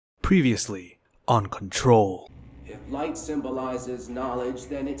Previously on Control. If light symbolizes knowledge,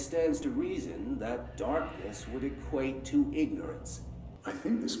 then it stands to reason that darkness would equate to ignorance. I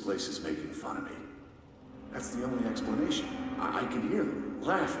think this place is making fun of me. That's the only explanation. I can hear them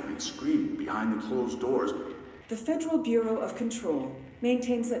laughing and screaming behind the closed doors. The Federal Bureau of Control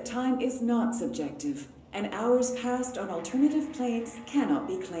maintains that time is not subjective, and hours passed on alternative planes cannot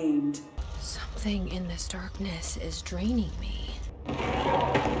be claimed. Something in this darkness is draining me.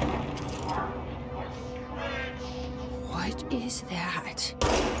 What is that?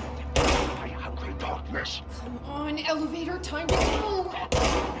 I hungry darkness. Come on, elevator, time to go!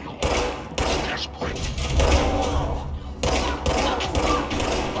 Desperate.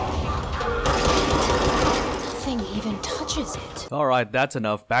 Nothing even touches it. Alright, that's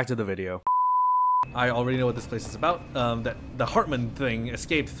enough. Back to the video. I already know what this place is about. That the Hartman thing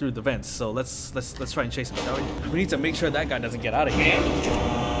escaped through the vents, so let's try and chase him, shall we? We need to make sure that guy doesn't get out of here.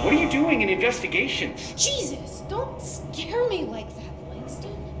 Man, what are you doing in investigations? Jesus, don't scare me like that,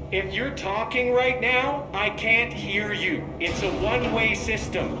 Langston. If you're talking right now, I can't hear you. It's a one-way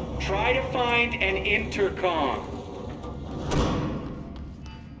system. Try to find an intercom.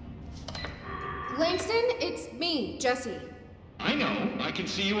 Langston, it's me, Jesse. I know. I can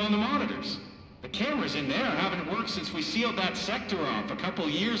see you on the monitors. The cameras in there haven't worked since we sealed that sector off a couple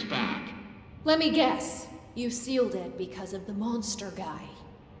years back. Let me guess. You sealed it because of the monster guy.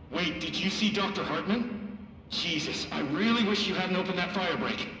 Wait, did you see Dr. Hartman? Jesus, I really wish you hadn't opened that fire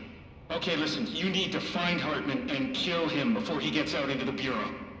break. Okay, listen, you need to find Hartman and kill him before he gets out into the Bureau.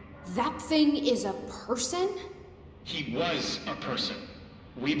 That thing is a person? He was a person.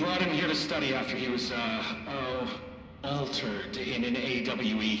 We brought him here to study after he was, altered in an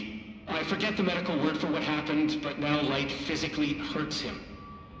AWE. I forget the medical word for what happened, but now light physically hurts him.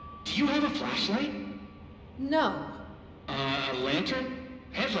 Do you have a flashlight? No. A lantern?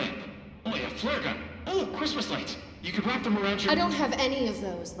 Headlamp? Oh, yeah, flare gun. Oh, Christmas lights. You could wrap them around your... I don't have any of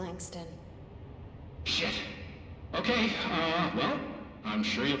those, Langston. Shit. Okay, well, I'm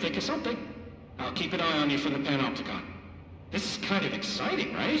sure you'll think of something. I'll keep an eye on you from the Panopticon. This is kind of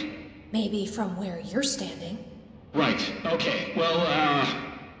exciting, right? Maybe from where you're standing. Right, okay. Well,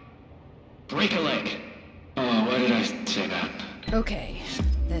 break a leg. Oh, why did I say that? Okay,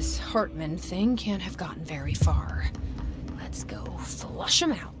 this Hartman thing can't have gotten very far. Let's go flush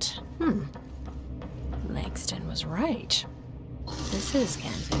him out. Langston was right. This is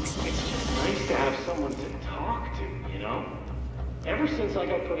kind of exciting. It's nice to have someone to talk to, you know? Ever since I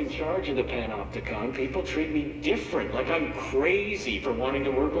got put in charge of the Panopticon, people treat me different, like I'm crazy for wanting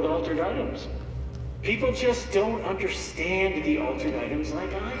to work with altered items. People just don't understand the altered items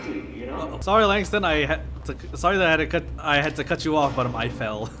like I do, you know? Sorry, Langston. Sorry that I had to cut you off, but I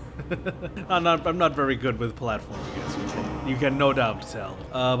fell. I'm not very good with platforming, as you can no doubt tell.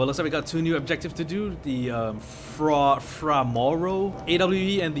 But looks like we got two new objectives to do: the Framoro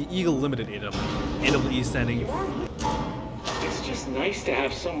AWE and the Eagle Limited AWE. AWE standing. It's just nice to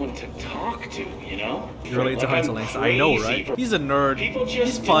have someone to talk to, you know? You're related to Like Heinz Langston. I know, right? He's a nerd. People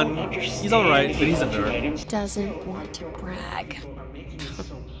just He's fun. don't He's alright, but he's a understand the nerd. items. Doesn't want to brag.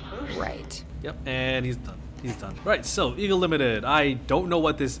 Right. Yep, and he's done. He's done. Right, so Eagle Limited. I don't know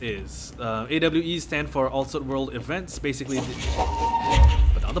what this is. AWE stand for Altered World Events. Basically,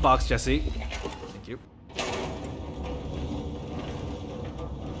 put down the box, Jesse. Thank you.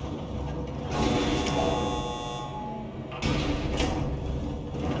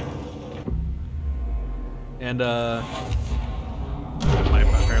 And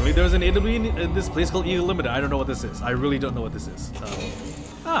apparently there's an AWE in this place called Eagle Limited. I don't know what this is. I really don't know what this is.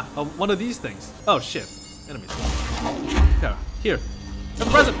 One of these things. Oh shit. Enemies. Yeah, here. Have a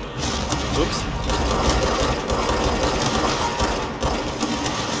present! Oops.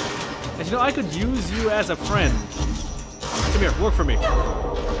 And you know, I could use you as a friend. Come here, work for me.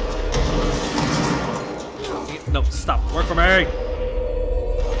 No, stop. Work for me!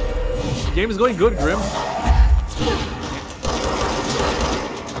 The game is going good, Grim.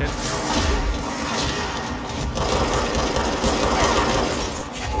 Okay.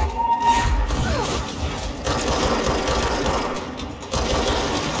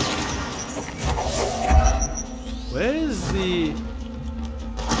 Where is the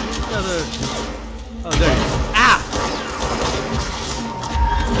other? Oh, there he is. Ah!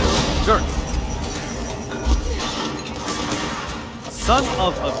 Sure. Son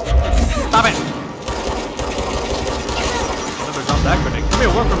of a... Stop it! Never dropped that grenade. Come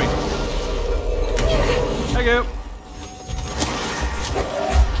here, work for me. Thank you.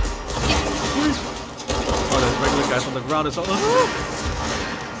 Oh, there's regular guys on the ground as well.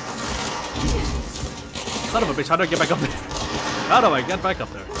 Son of a bitch, how do I get back up there? How do I get back up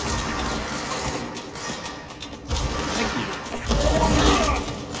there?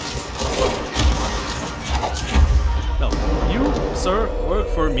 Work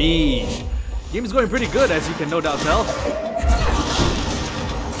for me. Game's going pretty good, as you can no doubt tell.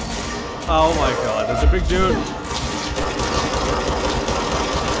 Oh my god, there's a big dude.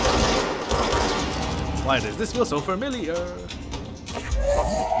 Why does this feel so familiar?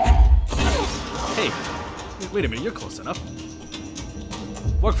 Hey, wait a minute, you're close enough.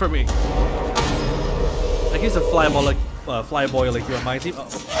 Work for me. I guess a flyboy like you on my team.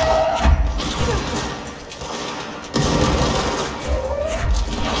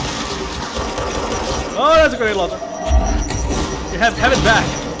 Oh, that's a grenade launcher. You have it back.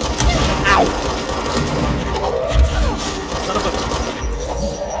 Ow! Son of a...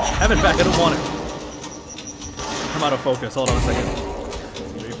 Have it back, I don't want it. I'm out of focus, hold on a second.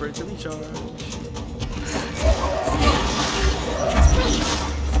 Wait for it to recharge.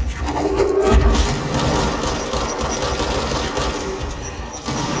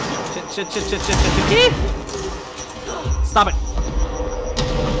 Shit. Stop it.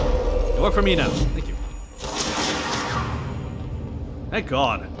 You work for me now. Thank you. Thank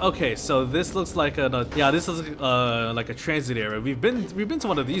God. Okay, so this looks like this is like a transit area. We've been to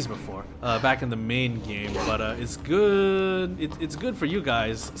one of these before, back in the main game, but it's good. It's good for you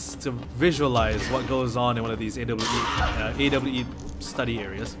guys to visualize what goes on in one of these AWE study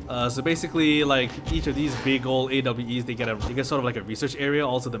areas. So basically, like each of these big old AWEs, they get sort of like a research area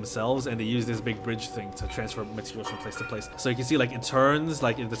all to themselves, and they use this big bridge thing to transfer materials from place to place. So you can see like it turns,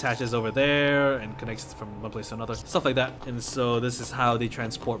 like it attaches over there and connects from one place to another, stuff like that. And so this is how they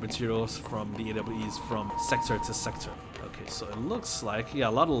transport materials from the AWEs from sector to sector. Okay, so it looks like, yeah,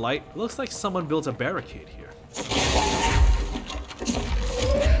 a lot of light. It looks like someone built a barricade here.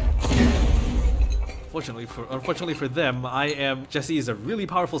 Unfortunately for them, Jesse is a really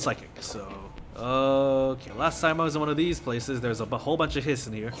powerful psychic, so... Okay, last time I was in one of these places, there's a whole bunch of hiss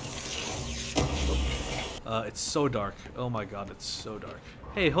in here. It's so dark. Oh my god, it's so dark.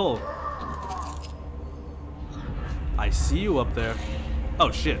 Hey, hold. I see you up there. Oh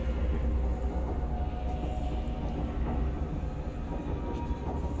shit.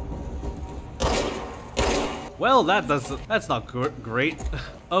 Well, that's not great.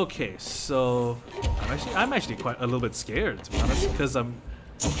 Okay, so I'm actually quite a little bit scared, to be honest, because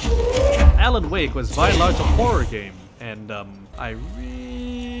Alan Wake was by and large a horror game, and I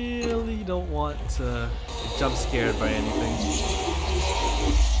really don't want to jump scared by anything.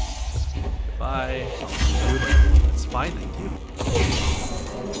 Bye. It's fine, thank you.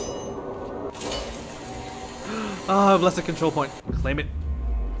 Ah, bless the control point. Claim it.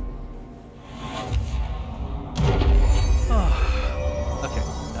 Okay,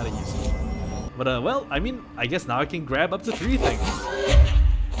 now to use it. But well, I mean, I guess now I can grab up to 3 things.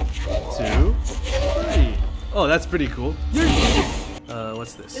 2, 3. Oh, that's pretty cool.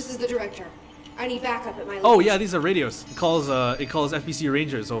 What's this? This is the director. I need backup at my location. Oh yeah, these are radios. It calls FBC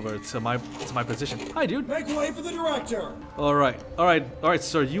Rangers over to my position. Hi, dude. Make way for the director. All right,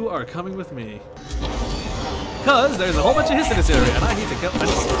 sir. You are coming with me. Cause there's a whole bunch of hiss in this area, and I need to kill.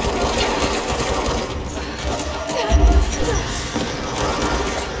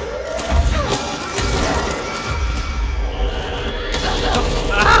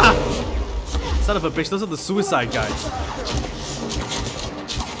 Son of a bitch, those are the suicide guys.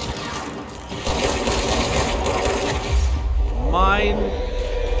 Mine.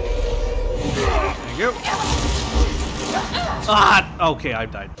 Thank you. Ah, okay,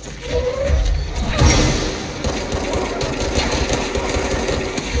 I've died.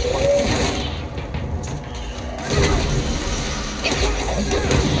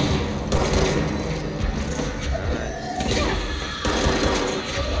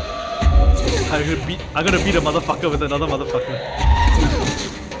 I'm gonna beat a motherfucker with another motherfucker.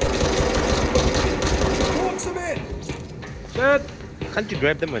 Walks him in. Shit. Can't you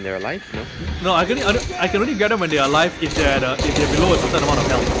grab them when they're alive? No. No, I can only grab them when they are alive if they're below a certain amount of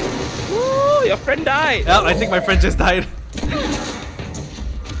health. Woo! Your friend died. Yeah, I think my friend just died.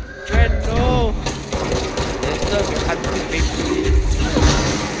 Friend, no. There's no hunting baby.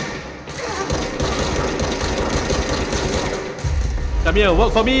 Come here,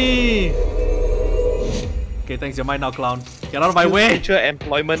 work for me. Okay, thanks. You're mine now, clown. Get out of my way. Future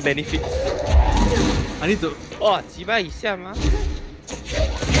employment benefits. I need to. Oh, 击败一下吗?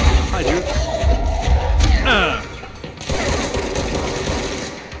 Hi, dude.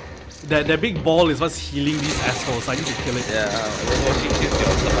 That big ball is what's healing these assholes. I need to kill it. Yeah, we're watching this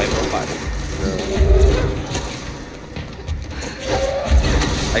your survival part.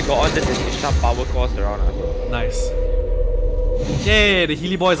 I got all this extra power course around. Nice. Yay, the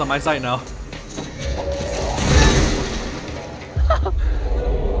Healy boy is on my side now.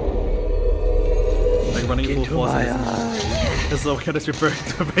 Like running full force. That's the kind of preparing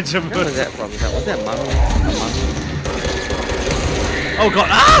to Benjamin. Where was that from? Was that mummy? Oh god!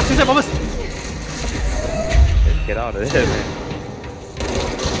 Ah! Suicide bombers! Get out of there, man.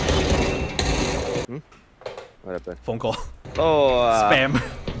 What happened? Phone call. Oh, Spam.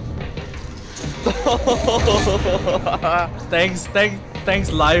 Thanks,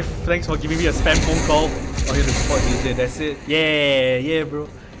 live. Thanks for giving me a spam phone call. Oh, here the support is there. That's it. Yeah, bro.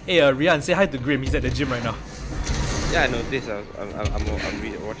 Hey, Rian, say hi to Grim. He's at the gym right now. Yeah, I noticed.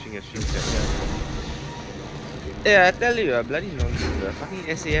 I'm watching your stream chat. Yeah, I tell you, bloody nonsense. The fucking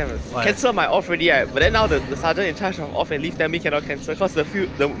SAF cancel my off already, but then now the sergeant in charge of off and leave tell me cannot cancel because the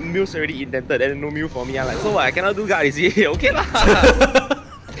meal's already indented and no meal for me. I'm like, so what? I cannot do guard, is it? Okay lah.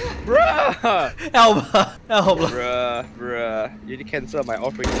 Bruh! Help! Bruh. You need to cancel my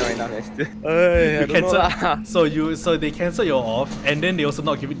off right now, Esther. You cancel. So they cancel your off, and then they also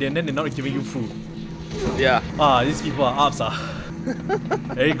not giving. Then they're not giving you food. Yeah. These people are ups.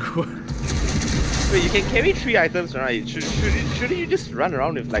 Very good. Wait, you can carry 3 items, right? Shouldn't you just run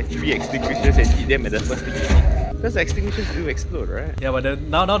around with like 3 extinguishers and hit them at the first thing you see? Because the extinguishers do explode, right? Yeah, but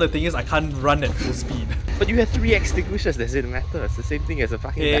now the thing is, I can't run at full speed. But you have 3 extinguishers, doesn't matter. It's the same thing as a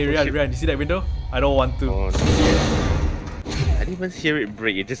fucking battleship. Rian, you see that window? I don't want to. Oh, no. I didn't even hear it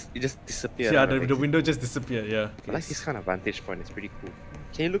break. It just disappeared. Yeah, the window just disappeared. Yeah. I like this kind of vantage point. It's pretty cool.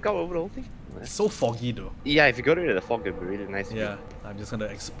 Can you look out over the whole thing? It's so foggy though. Yeah, if you go to the fog, it'd be really nice. Yeah, I'm just gonna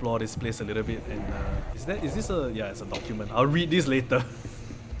explore this place a little bit. And is this a it's a document. I'll read this later.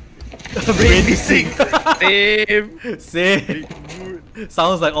 Same.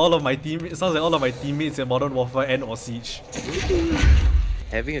 Sounds like all of my teammates in Modern Warfare and or Siege.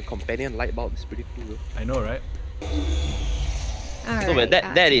 Having a companion light bulb is pretty cool. I know, right? So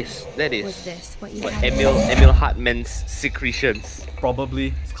that is Was this what you what had? Emil Hartman's secretions.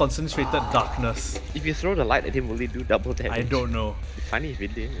 Probably. It's concentrated darkness. If you throw the light at him, will he do double damage? I don't know. It'd be funny if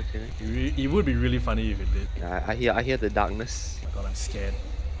it did. Okay. It would be really funny if it did. I hear the darkness. Oh my god, I'm scared.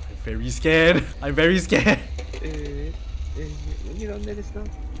 I'm very scared. I'm very scared.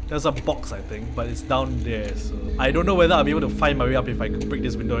 There's a box, I think, but it's down there, so I don't know whether I'll be able to find my way up if I break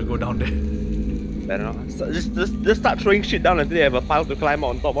this window and go down there. Better not. So just start throwing shit down until you have a pile to climb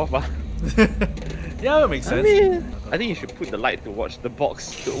on top of. Yeah, that makes sense. I think you should put the light to watch the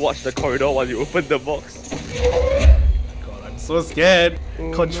box, to watch the corridor while you open the box. God, I'm so scared.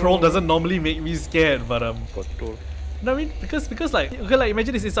 Control doesn't normally make me scared, but Control. No, I mean because like okay, like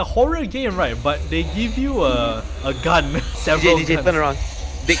imagine this, it's a horror game, right? But they give you a gun, several DJ, guns. turn around.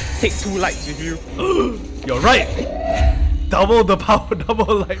 Take 2 lights with you. You're right. Double the power,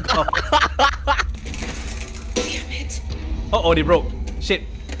 double light power. Damn it. Oh, they broke. Shit.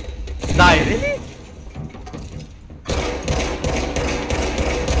 Die. Really?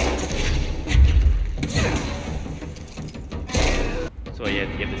 So yeah,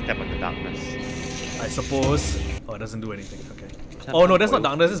 you have to step on the darkness. I suppose. Oh, it doesn't do anything. Okay. Oh no, that's not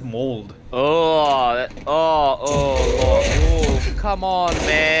darkness, it's mold. Oh, oh, come on,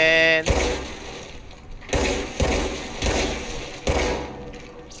 man.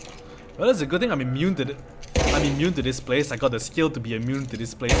 Well, that's a good thing I'm immune to this place. I got the skill to be immune to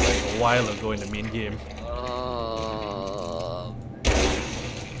this place like a while ago in the main game.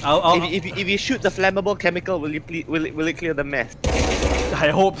 If you shoot the flammable chemical, will it clear the mess? I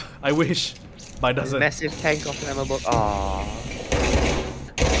hope. I wish. But it doesn't. Massive tank of flammable. Aww.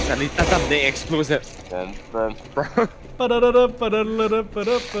 Suddenly something explodes.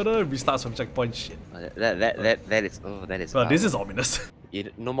 Restarts from checkpoint. Shit. That is. Oh, that is. Well, this is ominous.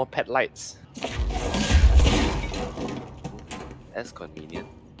 No more pet lights. That's convenient.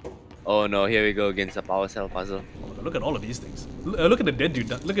 Oh no, here we go against the power cell puzzle. Oh, look at all of these things. Look at the dead dude.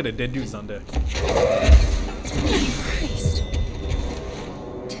 Look at the dead dudes down there. Christ.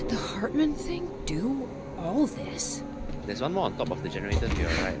 Did the Hartman thing do all this? There's one more on top of the generator to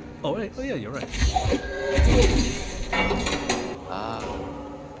your right. Oh, wait. Oh yeah, you're right.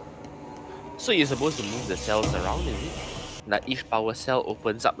 So you're supposed to move the cells around, is it? Like each power cell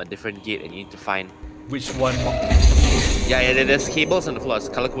opens up a different gate and you need to find which one. Yeah, there's cables on the floor. It's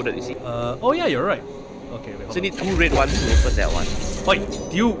color coded, you see. Oh yeah, you're right. Okay, wait, so you need 2 red ones to open that one. Wait,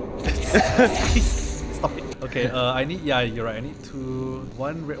 you. Stop it. Okay, I need. Yeah, you're right. I need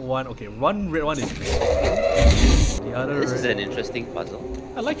 1 red one. Okay, 1 red one is this. The other. This is an interesting puzzle.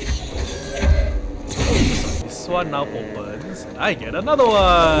 I like it. This one now opens, and I get another one.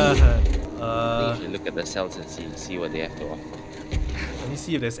 I think you should look at the cells and see what they have to offer. Let me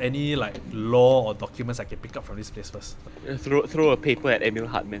see if there's any like law or documents I can pick up from this place first. Throw a paper at Emil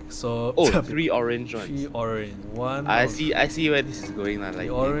Hartman. So 3 orange ones. 3 orange. One. I see where this is going now. Like the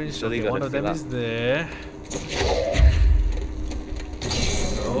orange. Okay, one of them is there.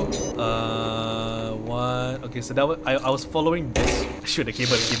 One. Okay, so that was I was following this. Shoot, the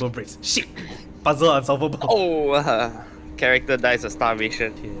cable breaks. Shit! Puzzle unsolvable. Oh, character dies of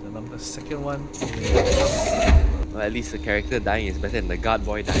starvation. Okay, the second one is... Well, at least the character dying is better than the guard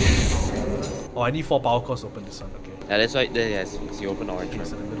boy dying. Oh, I need 4 power cores to open this one. Okay. Yeah, that's why. Yes, you open orange. Okay,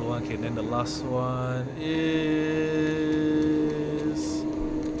 so the middle one. Okay, then the last one is...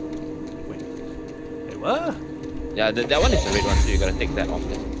 Wait. Hey, what? Yeah, that one is the red one, so you gotta take that off.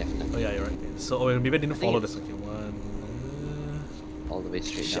 Definitely. Oh yeah, you're right. Okay. So maybe I didn't follow this. Okay, one. All the way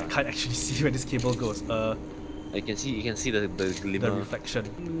straight Shit, down. I can't actually see where this cable goes. You can see the glimmer. The reflection.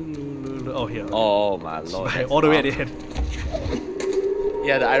 Oh, here. Oh my lord. Right, all the way at the end.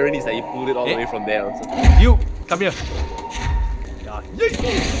 Yeah, the irony is that you pulled it all the way from there also. You! Come here! Yeah.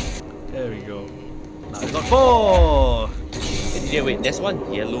 There we go. Now we got 4! Yeah, wait, there's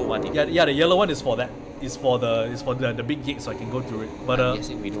one yellow one. Yeah, the yellow one is for that. It's for the big gate, so I can go through it. But I'm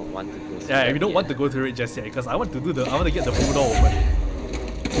guessing we don't want to go through yeah, we don't want to go through it just yet because I want to get the full door open.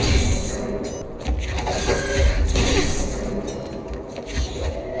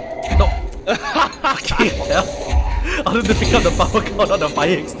 No! Fucking hell! I wanted to pick up the power cord, not the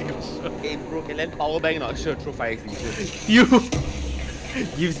fire extinguisher. Hey bro, can lend power bank not sure through fire extinguisher. You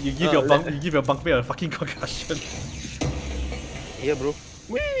give your bunkmate a fucking concussion. Here bro.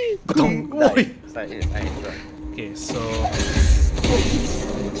 Whee! Okay, so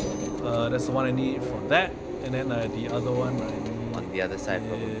that's the one I need for that, and then the other one I need on the other side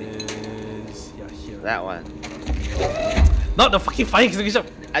probably. Yeah, here. That one. Not the fucking fire extinguisher.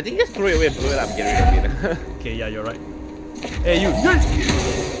 I think just throw it away, bro. I'm getting rid of it. Okay, yeah, you're right. Hey, you.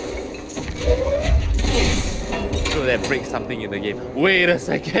 So that breaks something in the game. Wait a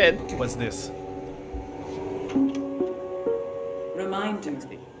second. What's this? Reminder.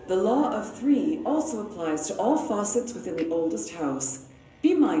 The law of 3 also applies to all faucets within the oldest house.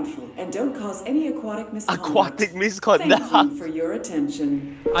 Be mindful and don't cause any aquatic misconduct. Aquatic misconduct. Thank you for your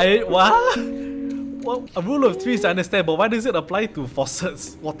attention. What? Well, a rule of 3 is I understand, but why does it apply to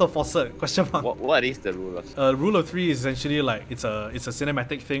faucets? Water faucet? Question mark. What is the rule of 3? Rule of 3 is essentially like it's a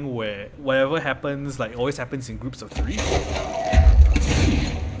cinematic thing where whatever happens, like, always happens in groups of 3.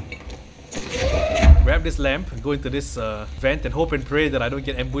 Grab this lamp, go into this vent, and hope and pray that I don't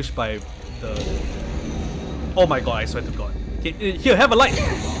get ambushed by the... Oh my god, I swear to god. Okay, here, have a light!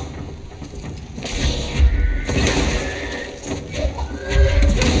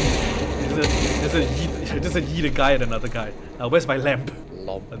 There's a yeet a guy and another guy. Where's my lamp?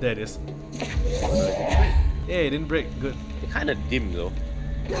 Oh, there it is. Hey, it didn't break. Good. It's kind of dim though.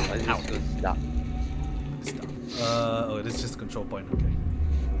 It's just dark. Oh, this is just a control point. Okay.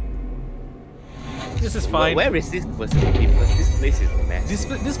 This is fine. Where is this facility? Because this place is a mess.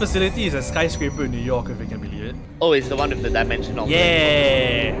 This facility is a skyscraper in New York, if you can believe it. Oh, it's the one with the dimensional.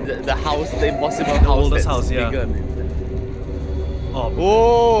 Yeah. The house, the impossible house. The oldest house, yeah. Bigger.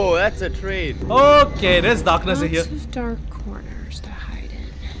 Oh, that's a train. Okay, there's darkness in here. Lots of dark corners to hide in.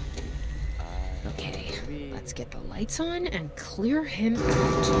 Okay, let's get the lights on and clear him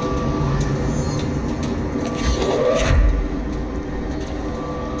out.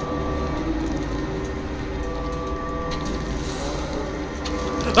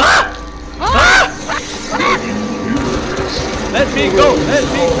 Let me go! Let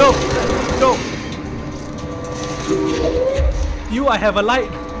me go! Let me go! You, I have a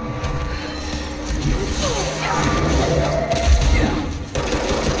light!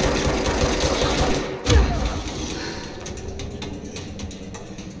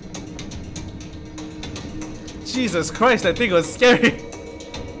 Jesus Christ, that thing was scary!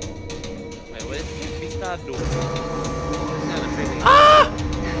 Wait, where's Vista door? Ah!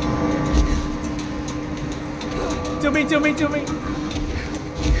 To me! In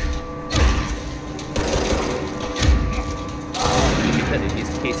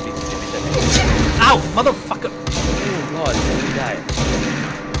this case, it's limited. Ow! Motherfucker! Oh god, he died.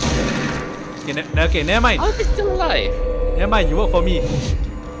 Okay, never mind. How is he still alive? Never mind, you work for me.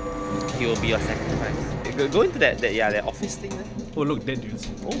 He will be your sacrifice. Go into that office thing there. Oh look, dead dudes.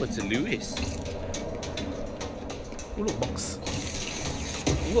 Oh, it's a Lewis. Oh look, box.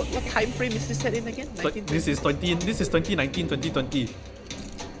 What time frame is this set in again? This is 2019, 2020.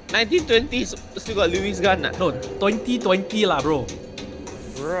 1920, still got Lewis gun. No, 2020 lah, bro.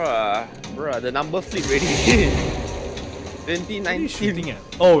 Bruh, the number flip already. 2019. What are you shooting at?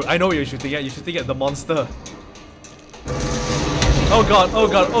 Oh, I know what you're shooting at. You're shooting at the monster. Oh god,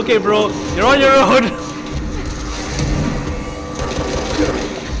 okay bro, you're on your own.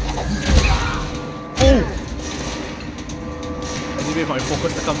 Oh! I need to wait for my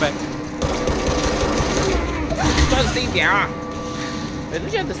focus to come back. Wait,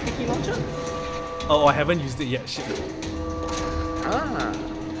 don't you have the sticky launcher? Oh, I haven't used it yet. Shit. Ah.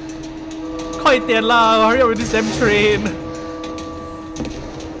 快点啦! Hurry up with this damn train!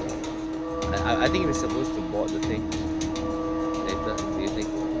 I think we're supposed to board the thing later, do you think?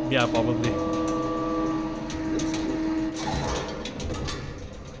 Yeah, probably.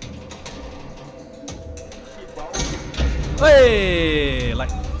 Hey!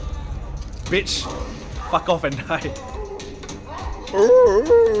 Like, bitch, fuck off and die.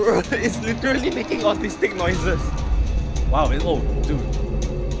 It's literally making autistic noises. Wow, oh, dude.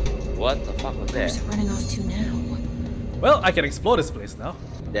 What the fuck was Where's that? it running off to now? Well, I can explore this place now.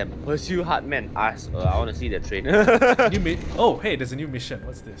 Damn, pursue Hartman. I want to see that train. Oh, hey, there's a new mission.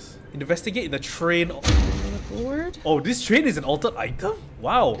 What's this? Investigate the train. Board? Oh, this train is an altered item?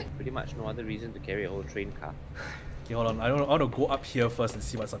 Wow. Pretty much no other reason to carry a whole train car. Okay, hold on. I want to go up here first and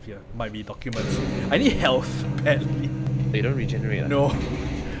see what's up here. Might be documents. I need health badly. They don't regenerate. No.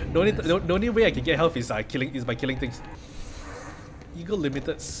 The only way I can get health is by killing things. Eagle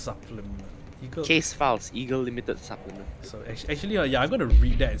Limited Supplement. Case files, Eagle Limited Supplement. So actually, yeah, I'm gonna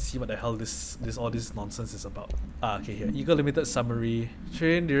read that and see what the hell all this nonsense is about. Okay, here. Eagle Limited Summary.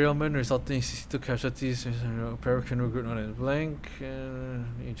 Train derailment resulting in 62 casualties. Paracanoe group known as blank.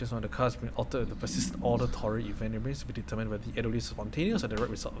 You just want the cars being altered. The persistent auditory event remains to be determined whether the AW is spontaneous or the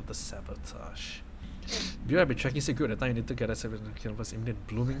direct result of the sabotage. Bureau have been tracking Secret at the time you need to get a 7 km in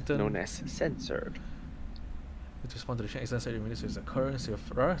Bloomington. Known as censored. To respond to the chain accident site immediately to its occurrence, you have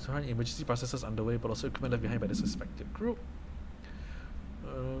to run emergency processes underway, but also equipment left behind by the suspected group.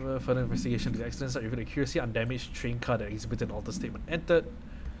 Further investigation to the accident site revealed a curiously undamaged train car that exhibited an altered statement entered.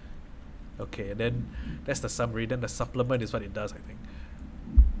 Okay, and then that's the summary. Then the supplement is what it does, I think.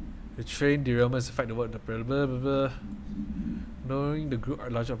 The train derailment is affected the blah blah blah. Knowing the group are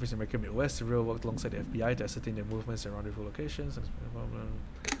large office in American Midwest, the real worked alongside the FBI to ascertain their movements and rendezvous locations.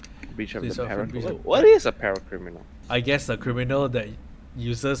 Breach of the paracriminal. What is a paracriminal? I guess a criminal that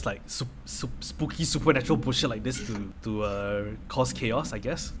uses like spooky supernatural bullshit like this to cause chaos, I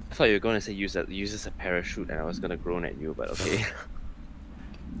guess. I thought you were going to say uses a parachute and I was going to groan at you, but okay.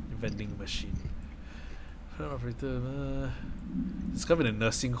 Vending machine. Discovered in a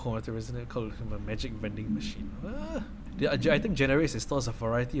nursing home at a resident called a magic vending machine. The item generates and stores a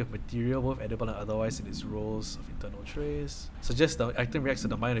variety of material, both edible and otherwise, in its rolls of internal trays. Suggests the item reacts to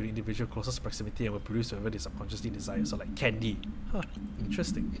the mind of the individual closest proximity and will produce whatever they subconsciously desire. So like candy. Huh,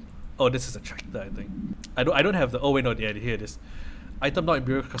 interesting. Oh, this is a tractor, I think. I don't have the. Oh wait, no, yeah, here it is. Item not in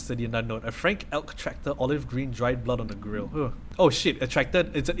bureau custody and unknown. A Frank Elk tractor, olive green, dried blood on the grill. Huh. Oh shit, a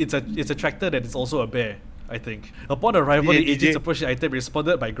tractor. It's a tractor that is also a bear, I think. Upon arrival, the agents approached the item,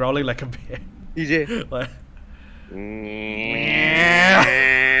 responded by growling like a bear. EJ. What?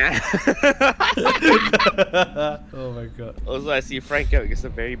 Oh my god. Also, I see Frank Elk is a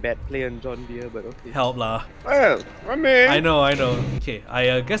very bad play on John Deere, but okay. Help lah. Well, I mean. I know. Okay,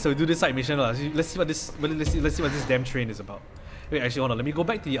 I guess I'll do this side mission lah. Let's see what this damn train is about. Wait, actually, hold on. Let me go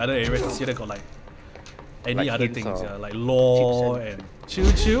back to the other areas to see if they got like any other things, yeah, like law and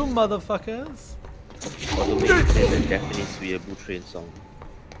choo choo, motherfuckers. Although maybe the Japanese Weeaboo train song.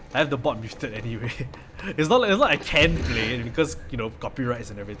 I have the bot muted anyway. It's not like I can play it because, you know, copyrights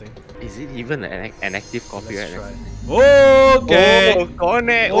and everything. Is it even an active copyright? Let's try. Okay. Oh,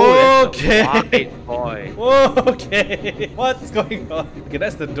 connect. Oh, okay. That's boy. Okay. What's going on? Okay,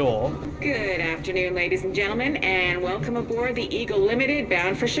 that's the door. Good afternoon, ladies and gentlemen, and welcome aboard the Eagle Limited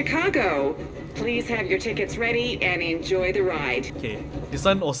bound for Chicago. Please have your tickets ready and enjoy the ride. Okay, this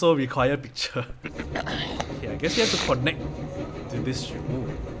one also require picture. Okay, I guess you have to connect to this. Ooh.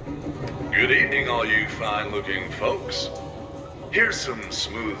 Good evening, all you fine-looking folks. Here's some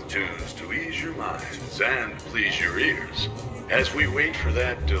smooth tunes to ease your minds and please your ears as we wait for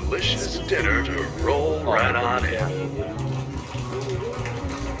that delicious dinner to roll right on in.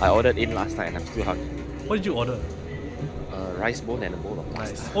 I ordered in last night and I'm still hungry. What did you order? Rice bowl and a bowl of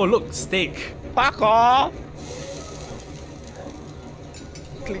pasta. Nice. Oh look, steak. Fuck off!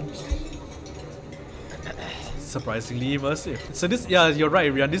 Click. Surprisingly immersive. So this, yeah, you're right,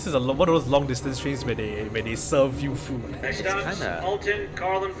 Rian. This is one of those long distance trains where they serve you food. Next stops, Alton,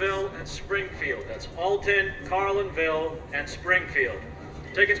 Carlinville, and Springfield. That's Alton, Carlinville, and Springfield.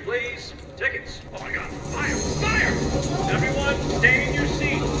 Tickets, please. Tickets. Oh my God! Fire! Fire! Everyone, stay in your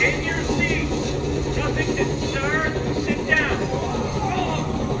seat. In your seat. Nothing to stir. Sit down.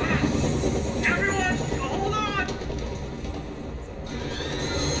 Oh, everyone, hold on.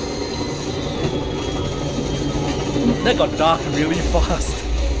 That got dark really fast.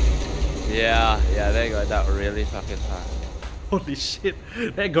 Yeah, that got dark really fucking fast. Holy shit,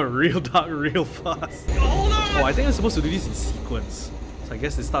 that got real dark real fast. Hold on! Oh, I think I'm supposed to do this in sequence. So So I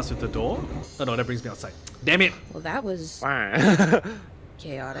guess it starts with the door. Oh no, that brings me outside. Damn it! Well, that was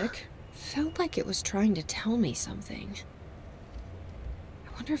chaotic. Felt like it was trying to tell me something.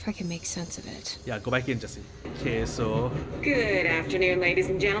 I wonder if I can make sense of it. Yeah, go back in, Jesse. Okay, so... Good afternoon, ladies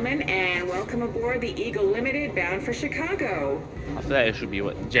and gentlemen, and welcome aboard the Eagle Limited bound for Chicago. After that, it should be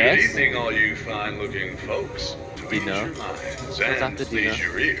what? Jazz? Good evening, all you fine-looking folks. To ease Dinner. your minds What's and after please dinner?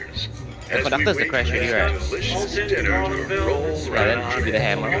 your ears. The As we conductor's the wait crash for already, that right? delicious dinner to roll Yeah, right that should be the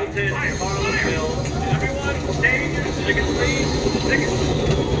hammer. Everyone, stay in your tickets, please. Tickets.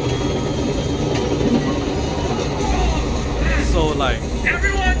 So like...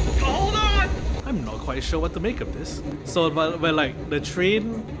 Everyone, hold on! I'm not quite sure what to make of this. So, but like the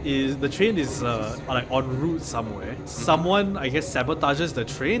train is like en route somewhere. Someone, I guess, sabotages the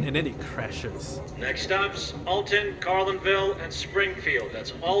train and then it crashes. Next stops, Alton, Carlinville, and Springfield.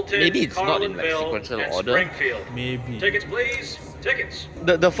 That's Alton, Maybe it's not in, like, Carlinville, sequential and order. Springfield. Maybe. Tickets, please. Tickets.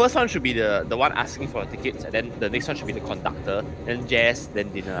 The first one should be the one asking for tickets, and then the next one should be the conductor, then Jazz,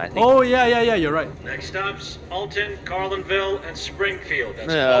 then dinner, I think. Oh yeah, you're right. Next stops, Alton, Carlinville, and Springfield. That's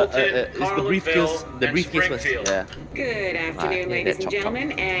No, Alton, it's the briefcase. Carlinville, The and briefcase first. Springfield. Yeah. Good afternoon, yeah, ladies that and chop, chop.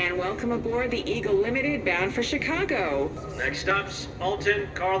 gentlemen, and welcome aboard the Eagle Limited bound for Chicago. Next stops, Alton,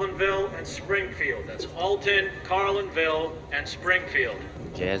 Carlinville, and Springfield. That's Alton, Carlinville, and Springfield.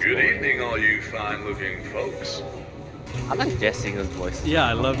 Jazz. Good boy. evening, all you fine-looking folks. I like Jazz Singer's voice. Yeah,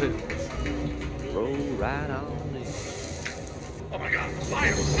 I love it. Roll right on it. Oh my god,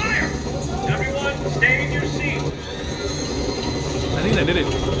 fire! Fire! Everyone, stay in your seat. I think they did it.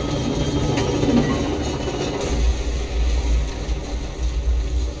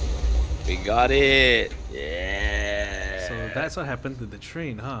 We got it. Yeah. So that's what happened to the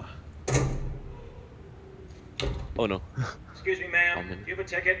train, huh? Oh no. Excuse me, ma'am. Oh, man. Do you have a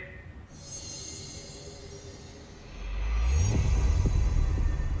ticket?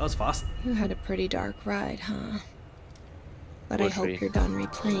 That was fast. You had a pretty dark ride, huh? But I Poetry. hope you're done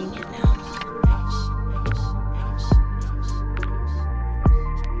replaying it now.